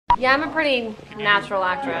Yeah, I'm a pretty natural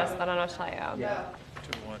actress. I don't know what to tell you.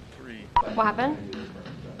 2, 1, 3. What happened?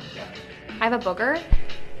 I have a booger?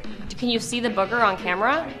 Can you see the booger on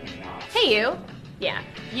camera? Hey, you. Yeah,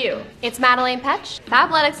 you. It's Madelaine Petsch.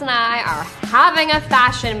 Fabletics and I are having a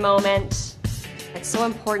fashion moment. It's so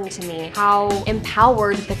important to me how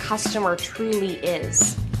empowered the customer truly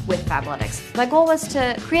is with Fabletics. My goal was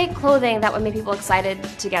to create clothing that would make people excited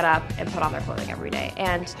to get up and put on their clothing every day,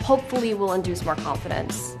 and hopefully will induce more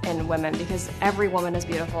confidence in women, because every woman is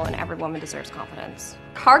beautiful and every woman deserves confidence.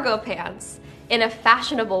 Cargo pants in a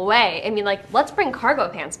fashionable way. I mean, like, let's bring cargo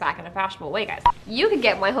pants back in a fashionable way, guys. You could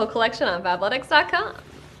get my whole collection on Fabletics.com.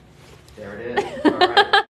 There it is. All right.